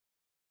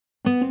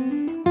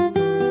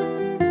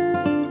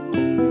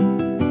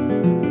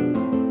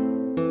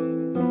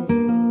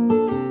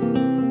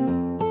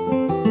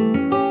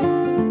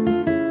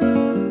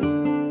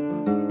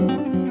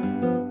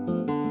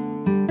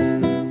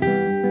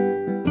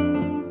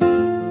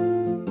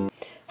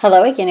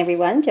Hello again,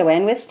 everyone.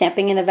 Joanne with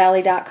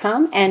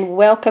StampingInTheValley.com, and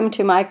welcome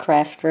to my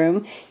craft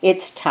room.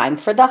 It's time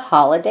for the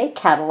Holiday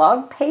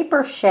Catalog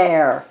Paper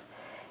Share.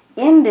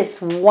 In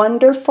this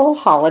wonderful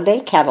holiday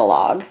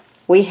catalog,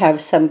 we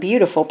have some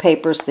beautiful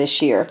papers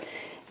this year.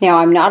 Now,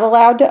 I'm not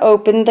allowed to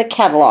open the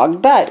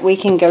catalog, but we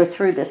can go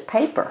through this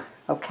paper,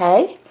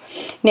 okay?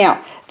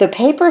 Now, the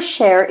paper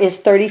share is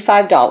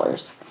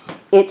 $35.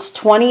 It's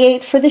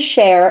 $28 for the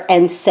share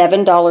and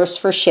 $7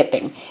 for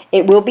shipping.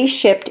 It will be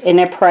shipped in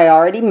a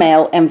priority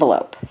mail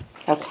envelope,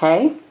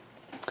 okay?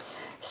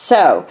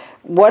 So,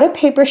 what a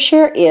paper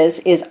share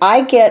is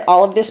I get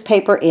all of this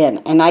paper in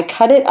and I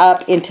cut it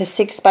up into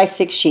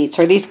 6x6 sheets,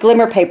 or these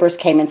glimmer papers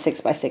came in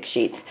 6x6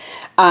 sheets.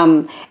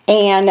 And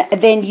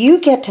then you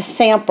get to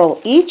sample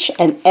each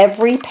and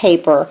every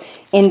paper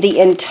in the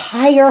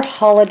entire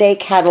holiday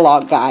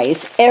catalog,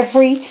 guys.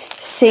 Every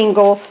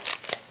single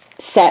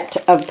set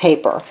of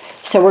paper.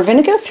 So we're going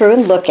to go through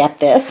and look at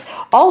this.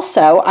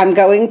 Also, I'm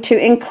going to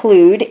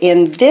include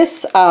in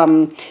this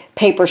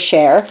paper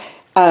share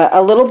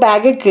a little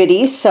bag of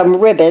goodies, some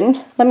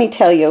ribbon. Let me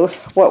tell you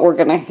what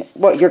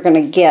you're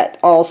gonna get.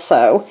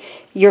 Also,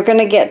 you're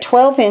gonna get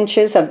 12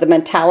 inches of the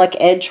metallic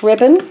edge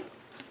ribbon,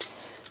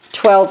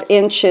 12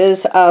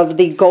 inches of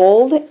the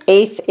gold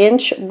 1/8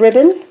 inch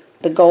ribbon,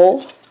 the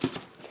gold.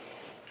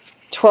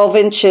 12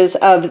 inches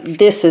of,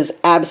 this is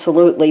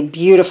absolutely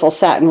beautiful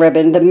satin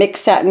ribbon, the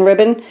mixed satin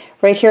ribbon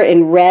right here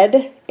in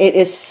red. It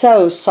is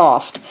so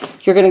soft.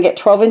 You're going to get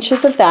 12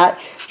 inches of that.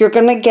 You're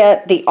going to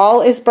get the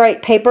All Is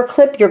Bright paper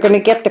clip. You're going to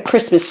get the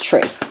Christmas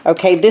tree.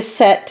 Okay, this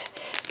set,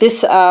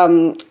 this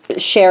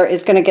share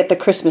is going to get the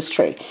Christmas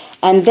tree.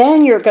 And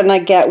then you're going to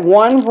get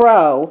one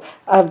row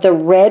of the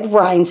red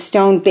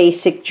rhinestone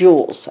basic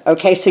jewels.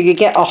 Okay, so you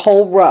get a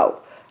whole row.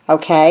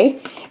 Okay,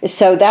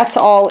 so that's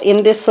all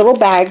in this little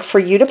bag for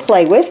you to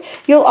play with.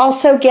 You'll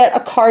also get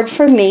a card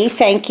from me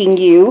thanking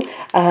you,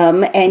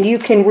 and you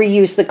can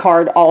reuse the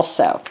card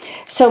also.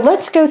 So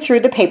let's go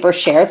through the paper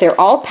share. They're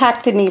all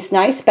packed in these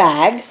nice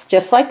bags,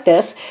 just like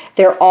this.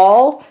 They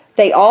all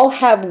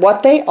have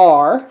what they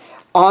are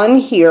on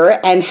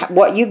here and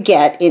what you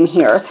get in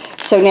here.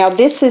 So now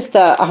this is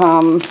the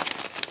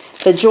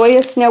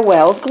Joyous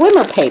Noel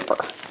glimmer paper.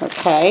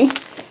 Okay,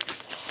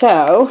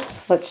 so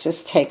let's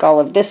just take all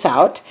of this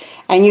out.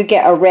 And you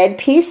get a red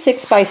piece,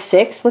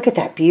 6x6. Look at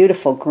that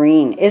beautiful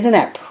green. Isn't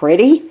that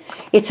pretty?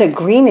 It's a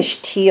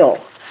greenish teal.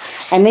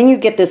 And then you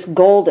get this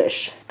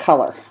goldish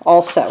color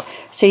also.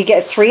 So you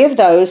get 3 of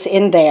those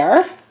in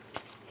there.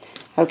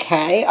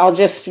 Okay, I'll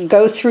just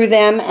go through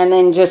them and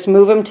then just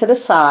move them to the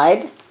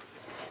side.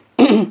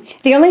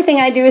 The only thing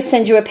I do is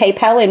send you a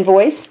PayPal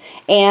invoice,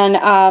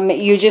 and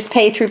you just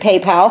pay through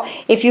PayPal.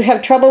 If you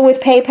have trouble with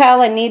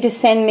PayPal and need to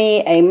send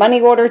me a money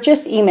order,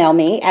 just email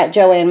me at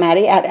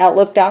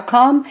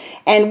joannematty@outlook.com,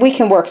 and we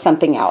can work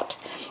something out.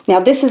 Now,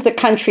 this is the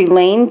Country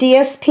Lane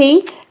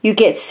DSP. You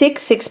get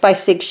 6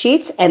 6x6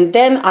 sheets, and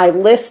then I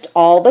list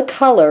all the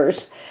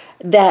colors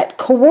that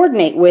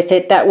coordinate with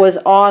it that was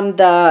on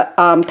the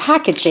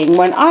packaging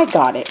when I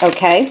got it,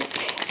 okay?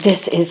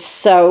 This is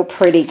so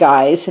pretty,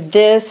 guys.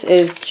 This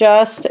is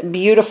just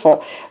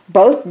beautiful.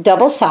 Both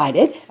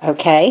double-sided,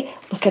 okay?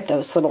 Look at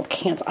those little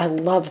cans. I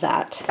love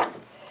that.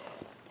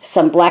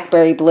 Some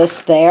Blackberry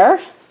Bliss there.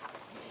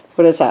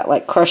 What is that,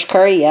 like crushed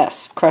curry?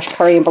 Yes, crushed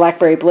curry and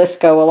Blackberry Bliss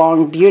go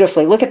along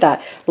beautifully. Look at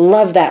that.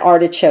 Love that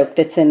artichoke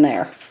that's in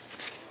there.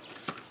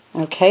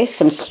 Okay,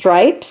 some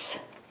stripes,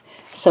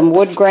 some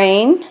wood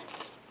grain.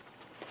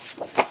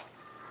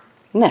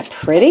 Isn't that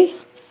pretty?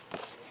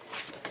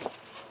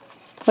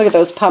 Look at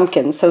those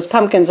pumpkins. Those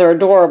pumpkins are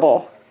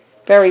adorable.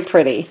 Very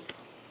pretty.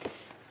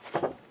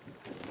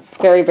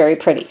 Very, very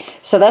pretty.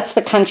 So that's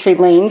the Country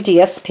Lane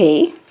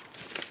DSP.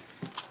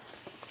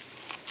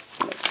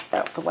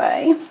 Out the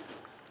way.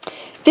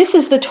 This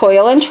is the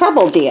Toil and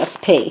Trouble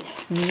DSP.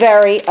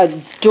 Very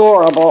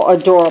adorable,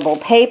 adorable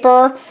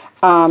paper.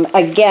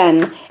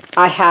 Again,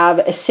 I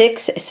have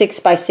 6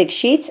 6x6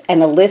 sheets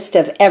and a list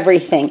of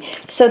everything.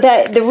 So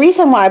that the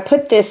reason why I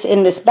put this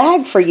in this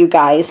bag for you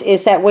guys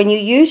is that when you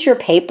use your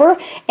paper,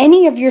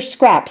 any of your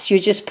scraps, you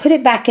just put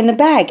it back in the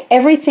bag.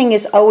 Everything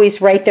is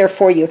always right there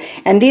for you.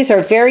 And these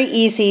are very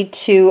easy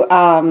to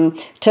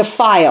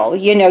file.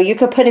 You know, you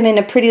could put them in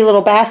a pretty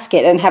little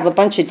basket and have a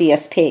bunch of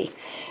DSP.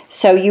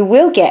 So you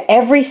will get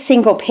every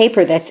single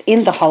paper that's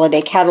in the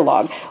holiday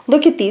catalog.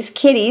 Look at these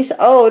kitties.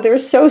 Oh, they're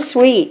so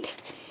sweet.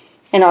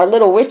 And our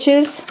little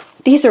witches,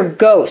 these are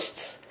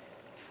ghosts.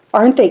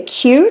 Aren't they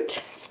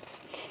cute?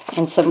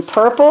 And some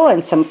purple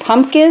and some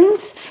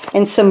pumpkins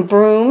and some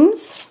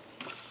brooms.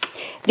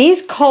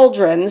 These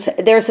cauldrons,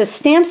 there's a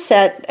stamp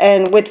set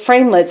and with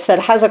framelits that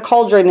has a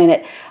cauldron in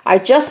it. I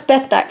just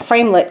bet that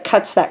framelit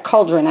cuts that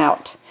cauldron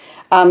out.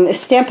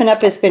 Stampin'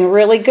 Up has been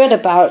really good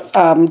about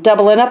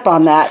doubling up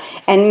on that.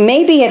 And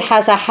maybe it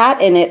has a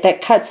hat in it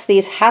that cuts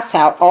these hats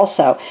out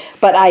also.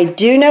 But I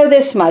do know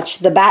this much,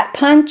 the bat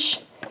punch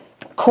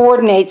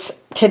coordinates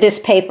to this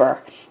paper.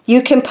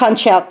 You can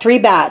punch out 3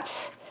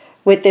 bats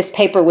with this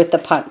paper with the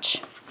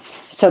punch.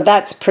 So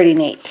that's pretty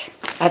neat.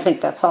 I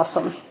think that's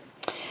awesome.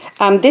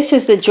 This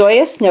is the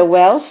Joyous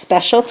Noel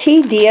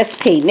Specialty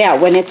DSP. Now,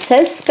 when it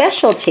says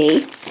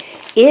specialty,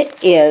 it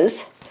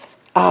is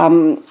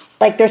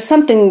like there's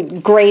something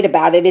great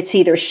about it. It's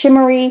either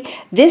shimmery.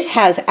 This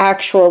has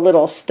actual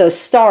little, those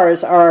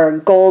stars are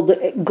gold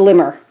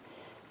glimmer,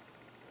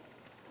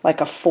 like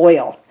a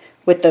foil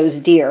with those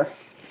deer.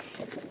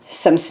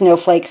 Some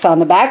snowflakes on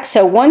the back.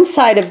 So one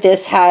side of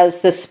this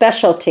has the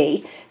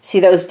specialty. See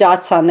those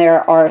dots on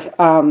there are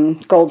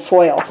gold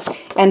foil.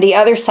 And the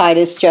other side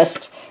is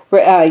just,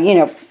 you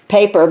know,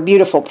 paper,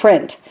 beautiful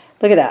print.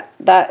 Look at that.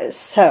 That is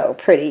so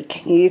pretty.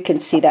 You can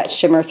see that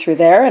shimmer through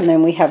there. And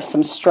then we have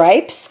some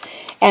stripes.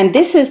 And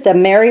this is the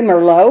Merry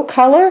Merlot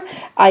color.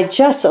 I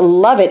just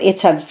love it.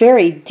 It's a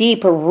very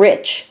deep,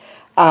 rich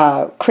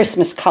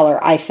Christmas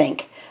color, I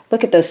think.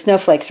 Look at those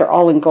snowflakes are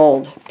all in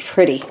gold.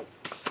 Pretty.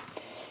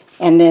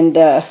 And then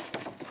the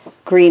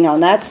green on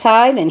that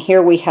side. And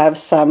here we have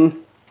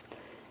some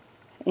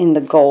in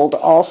the gold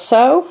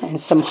also.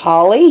 And some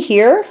holly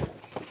here.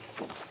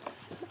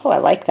 Oh, I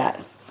like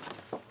that.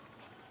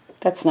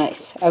 That's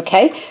nice.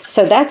 Okay,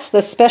 so that's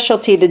the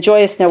specialty, the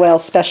Joyous Noel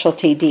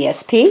Specialty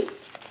DSP.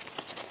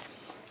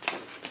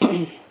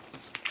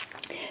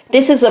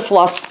 This is the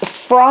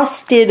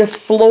Frosted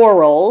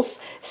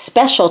Florals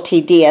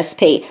Specialty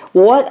DSP.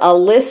 What a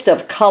list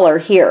of color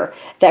here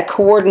that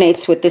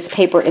coordinates with this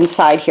paper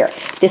inside here.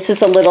 This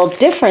is a little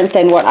different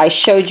than what I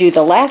showed you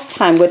the last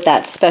time with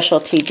that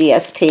Specialty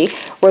DSP,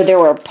 where there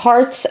were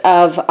parts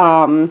of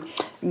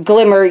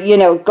glimmer, you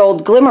know,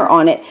 gold glimmer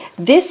on it.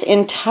 This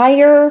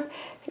entire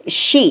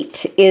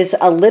sheet is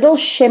a little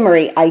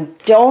shimmery. I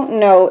don't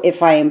know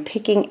if I am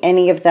picking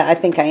any of that. I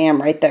think I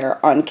am right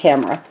there on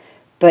camera.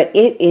 But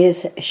it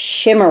is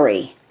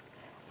shimmery.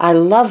 I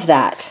love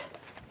that.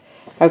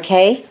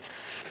 Okay?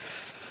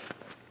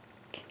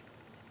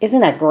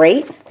 Isn't that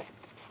great?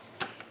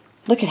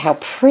 Look at how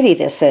pretty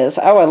this is.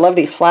 Oh, I love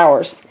these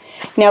flowers.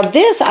 Now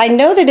this, I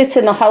know that it's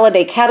in the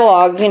holiday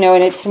catalog, you know,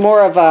 and it's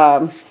more of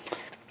a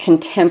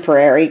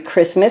contemporary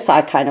Christmas.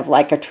 I kind of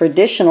like a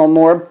traditional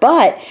more,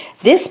 but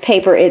this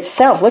paper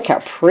itself, look how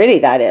pretty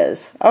that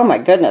is. Oh my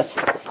goodness.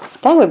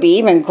 That would be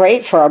even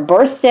great for a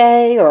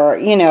birthday or,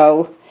 you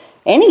know,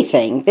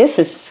 anything. This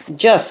is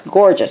just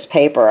gorgeous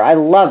paper. I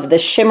love the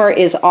shimmer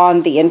is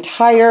on the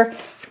entire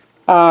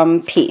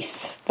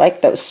piece.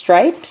 Like those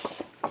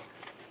stripes,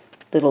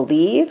 little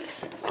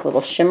leaves,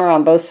 little shimmer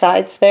on both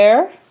sides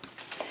there.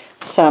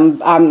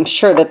 Some, I'm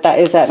sure that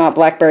is that not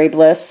Blackberry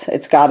Bliss?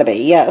 It's got to be,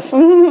 yes.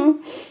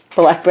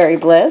 Blackberry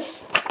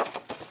Bliss.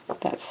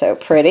 That's so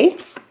pretty.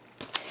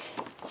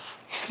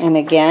 And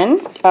again,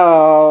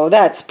 oh,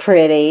 that's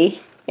pretty.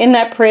 Isn't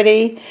that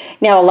pretty?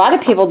 Now, a lot of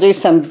people do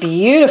some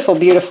beautiful,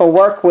 beautiful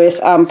work with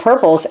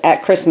purples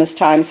at Christmas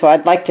time, so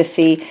I'd like to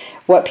see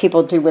what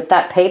people do with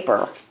that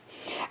paper.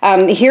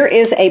 Here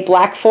is a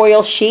black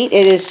foil sheet.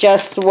 It is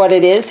just what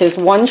it is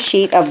one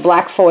sheet of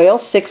black foil,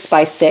 6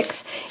 by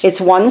 6.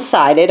 It's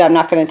one-sided. I'm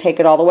not going to take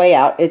it all the way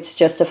out. It's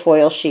just a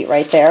foil sheet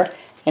right there,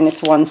 and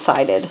it's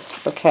one-sided,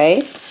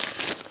 okay?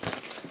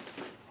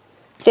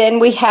 Then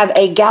we have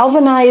a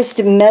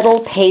galvanized metal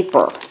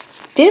paper.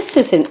 This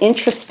is an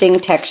interesting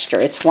texture.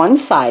 It's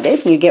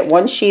one-sided. You get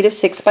one sheet of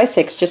 6 by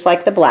 6, just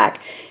like the black.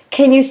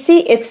 Can you see?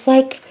 It's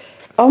like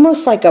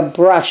almost like a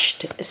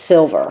brushed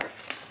silver.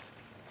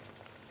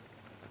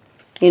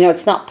 You know,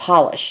 it's not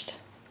polished.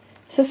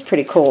 This is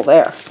pretty cool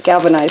there.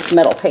 Galvanized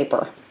metal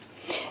paper.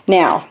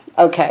 Now,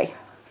 okay,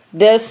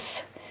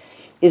 this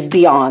is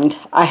beyond.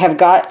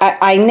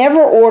 I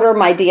never order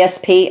my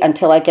DSP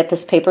until I get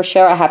this paper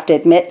share, I have to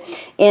admit,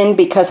 in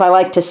because I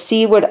like to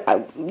see what,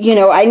 you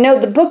know, I know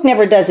the book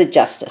never does it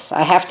justice.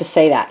 I have to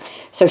say that.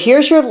 So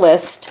here's your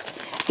list.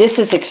 This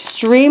is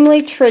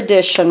extremely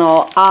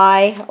traditional.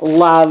 I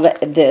love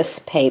this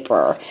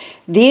paper.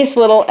 These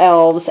little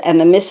elves and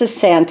the Mrs.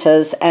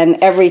 Santas and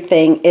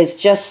everything is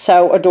just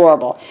so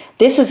adorable.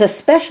 This is a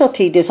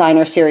specialty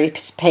designer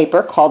series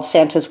paper called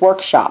Santa's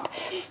Workshop.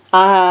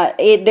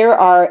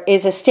 There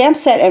is a stamp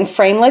set and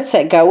framelits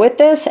that go with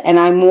this, and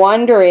I'm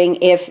wondering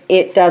if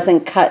it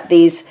doesn't cut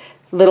these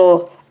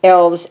little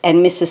elves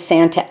and Mrs.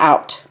 Santa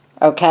out,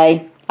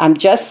 okay? I'm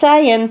just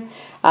saying.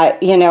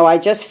 You know, I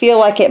just feel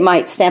like it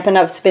might. Stampin'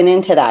 Up's been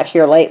into that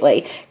here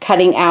lately,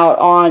 cutting out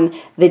on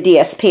the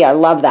DSP. I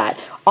love that.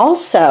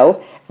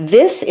 Also,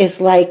 this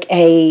is like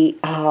a,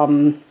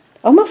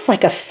 almost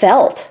like a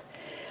felt,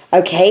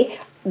 okay?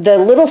 The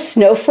little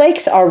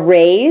snowflakes are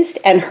raised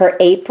and her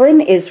apron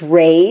is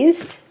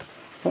raised.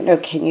 I don't know,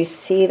 can you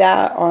see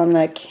that on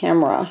the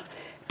camera?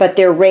 But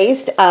they're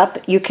raised up.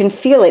 You can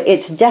feel it.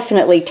 It's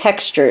definitely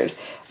textured,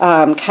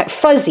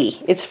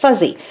 fuzzy. It's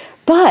fuzzy.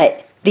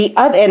 But the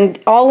other, and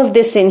all of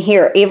this in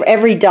here,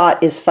 every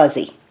dot is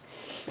fuzzy.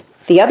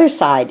 The other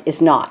side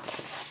is not.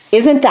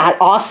 Isn't that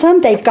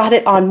awesome? They've got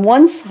it on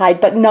one side,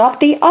 but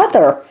not the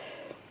other.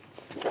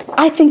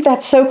 I think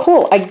that's so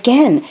cool.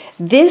 Again,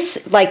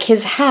 this, like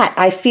his hat,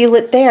 I feel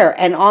it there.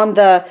 And on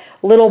the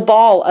little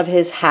ball of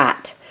his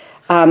hat,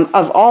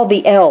 of all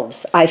the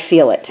elves, I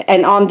feel it.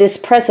 And on this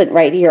present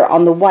right here,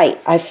 on the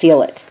white, I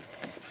feel it.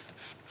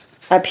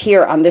 Up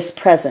here on this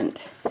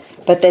present.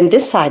 But then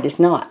this side is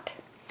not.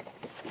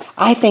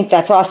 I think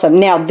that's awesome.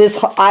 Now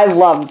I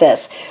love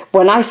this.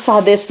 When I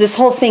saw this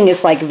whole thing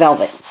is like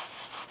velvet.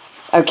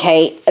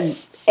 Okay,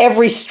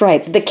 every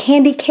stripe. The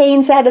candy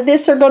canes out of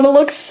this are going to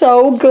look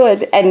so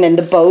good. And then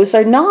the bows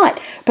are not.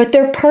 But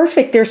they're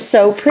perfect. They're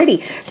so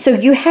pretty. So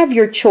you have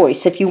your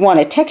choice if you want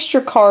a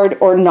texture card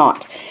or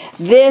not.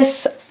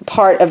 This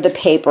part of the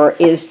paper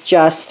is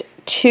just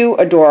too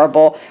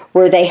adorable,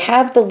 where they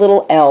have the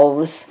little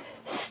elves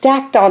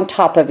stacked on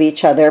top of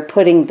each other,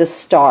 putting the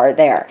star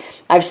there.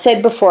 I've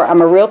said before,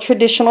 I'm a real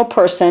traditional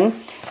person.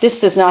 This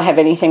does not have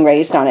anything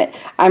raised on it.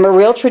 I'm a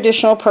real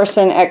traditional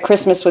person at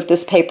Christmas with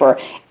this paper.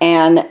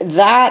 And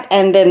that,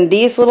 and then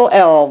these little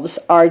elves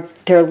are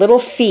their little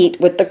feet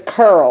with the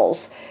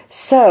curls.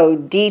 So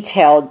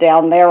detailed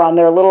down there on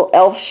their little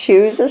elf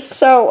shoes is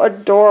so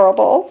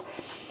adorable.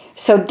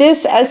 So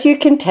this, as you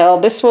can tell,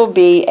 this will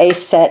be a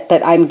set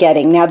that I'm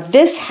getting. Now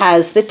this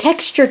has the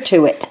texture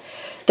to it.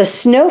 The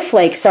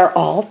snowflakes are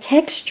all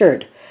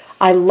textured.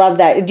 I love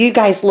that. Do you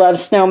guys love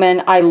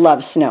snowmen? I love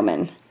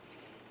snowmen.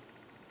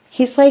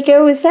 He's like,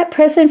 oh, is that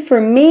present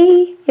for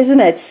me? Isn't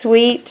that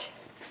sweet?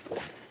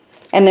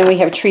 And then we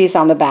have trees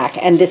on the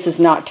back, and this is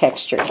not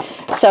textured.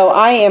 So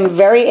I am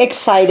very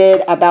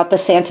excited about the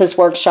Santa's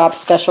Workshop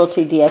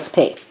Specialty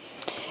DSP.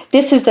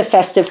 This is the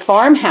Festive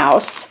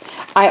Farmhouse.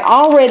 I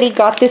already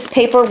got this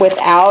paper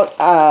without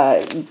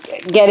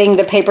getting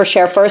the paper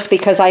share first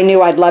because I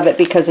knew I'd love it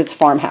because it's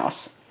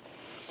farmhouse.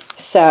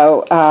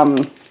 So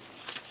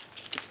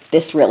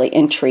this really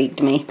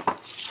intrigued me.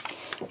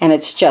 And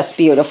it's just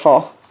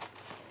beautiful.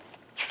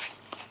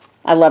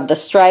 I love the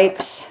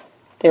stripes.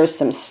 There's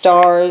some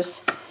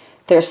stars.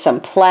 There's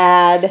some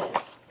plaid,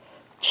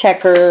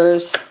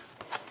 checkers.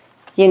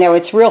 You know,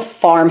 it's real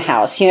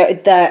farmhouse. You know,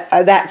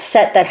 that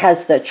set that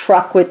has the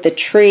truck with the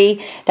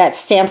tree, that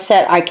stamp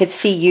set, I could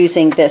see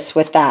using this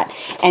with that.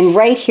 And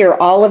right here,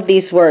 all of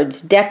these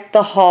words: deck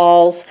the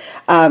halls,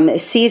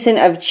 season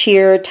of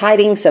cheer,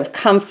 tidings of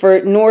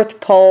comfort, North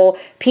Pole,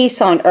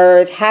 peace on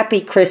earth, happy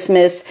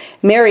Christmas,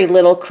 merry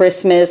little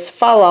Christmas,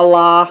 fa la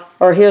la,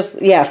 or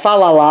here's, yeah, fa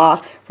la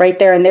la, right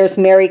there, and there's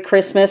Merry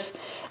Christmas.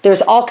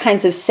 There's all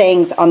kinds of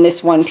sayings on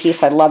this one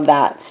piece. I love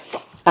that.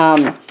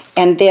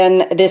 And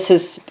then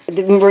this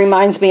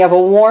reminds me of a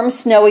warm,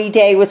 snowy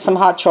day with some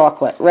hot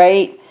chocolate,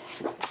 right?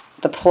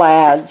 The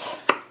plaids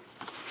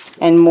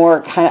and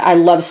more kind of, I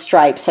love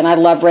stripes, and I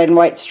love red and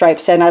white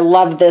stripes, and I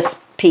love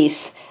this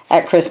piece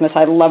at Christmas.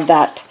 I love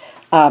that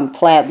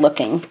plaid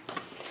looking.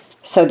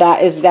 So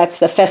that's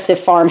the Festive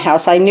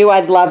Farmhouse. I knew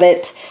I'd love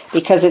it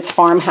because it's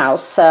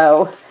farmhouse,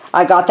 so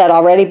I got that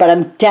already, but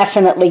I'm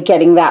definitely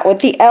getting that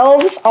with the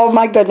elves. Oh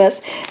my goodness.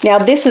 Now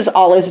this is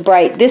all is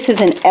bright. This is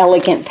an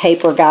elegant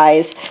paper,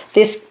 guys.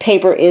 This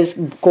paper is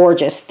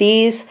gorgeous.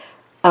 These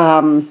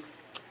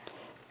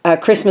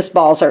Christmas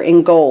balls are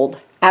in gold.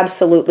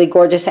 Absolutely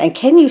gorgeous. And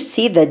can you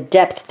see the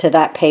depth to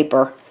that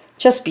paper?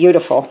 Just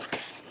beautiful.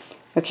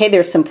 Okay,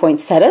 there's some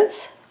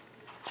poinsettias.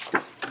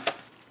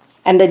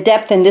 And the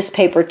depth in this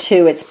paper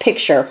too, it's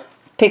picture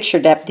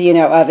depth, you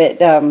know, of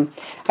it.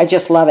 I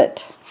just love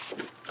it.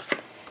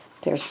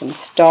 There's some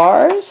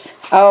stars.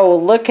 Oh,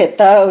 look at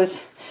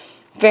those.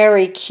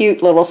 Very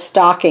cute little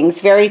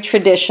stockings. Very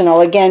traditional.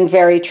 Again,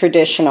 very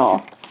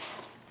traditional.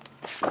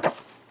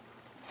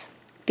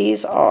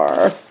 These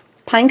are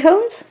pine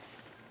cones.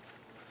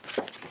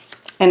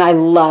 And I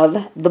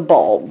love the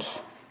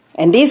bulbs.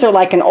 And these are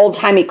like an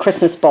old-timey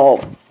Christmas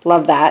bulb.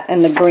 Love that.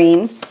 And the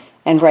green.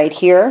 And right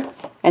here.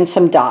 And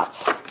some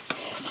dots.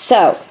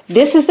 So,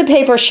 this is the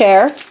paper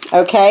share,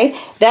 okay?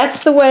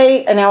 That's the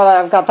way, and now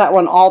that I've got that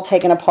one all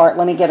taken apart,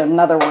 let me get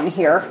another one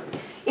here.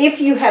 If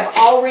you have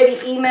already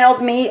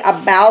emailed me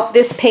about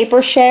this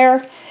paper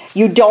share,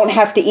 you don't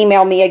have to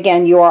email me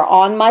again. You are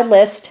on my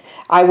list.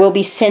 I will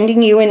be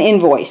sending you an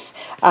invoice.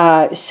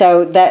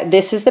 So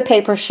this is the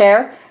paper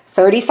share.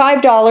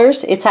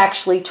 $35. It's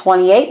actually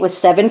 $28 with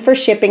 $7 for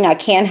shipping. I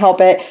can't help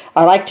it.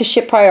 I like to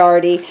ship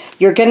priority.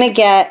 You're going to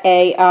get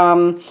a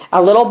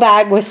little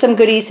bag with some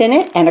goodies in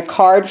it and a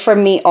card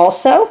from me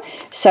also.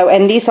 So,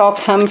 and these all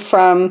come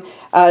from,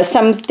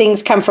 some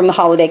things come from the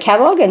holiday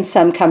catalog and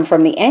some come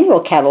from the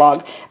annual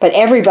catalog. But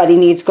everybody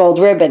needs gold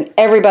ribbon.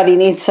 Everybody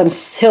needs some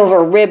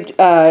silver ribbed,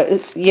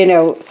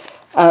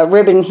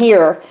 ribbon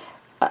here.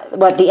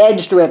 The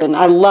edged ribbon.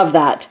 I love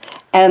that.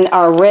 And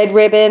our red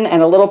ribbon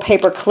and a little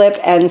paper clip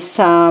and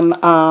some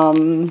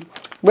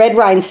red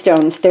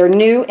rhinestones. They're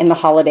new in the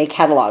holiday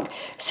catalog.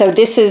 So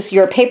this is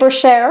your paper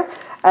share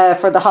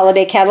for the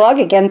holiday catalog.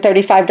 Again,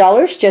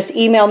 $35. Just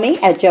email me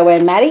at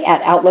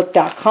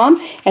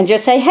joannemaddie@outlook.com and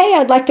just say, hey,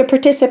 I'd like to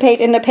participate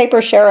in the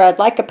paper share. I'd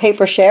like a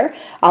paper share.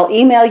 I'll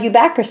email you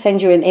back or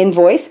send you an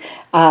invoice,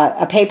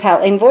 a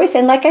PayPal invoice.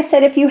 And like I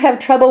said, if you have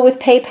trouble with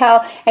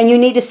PayPal and you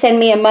need to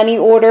send me a money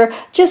order,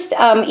 just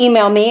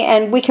email me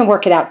and we can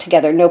work it out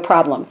together. No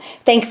problem.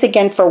 Thanks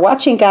again for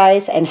watching,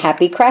 guys, and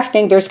happy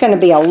crafting. There's going to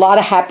be a lot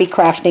of happy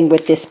crafting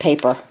with this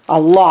paper.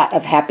 A lot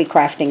of happy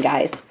crafting,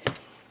 guys.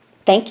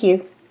 Thank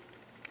you.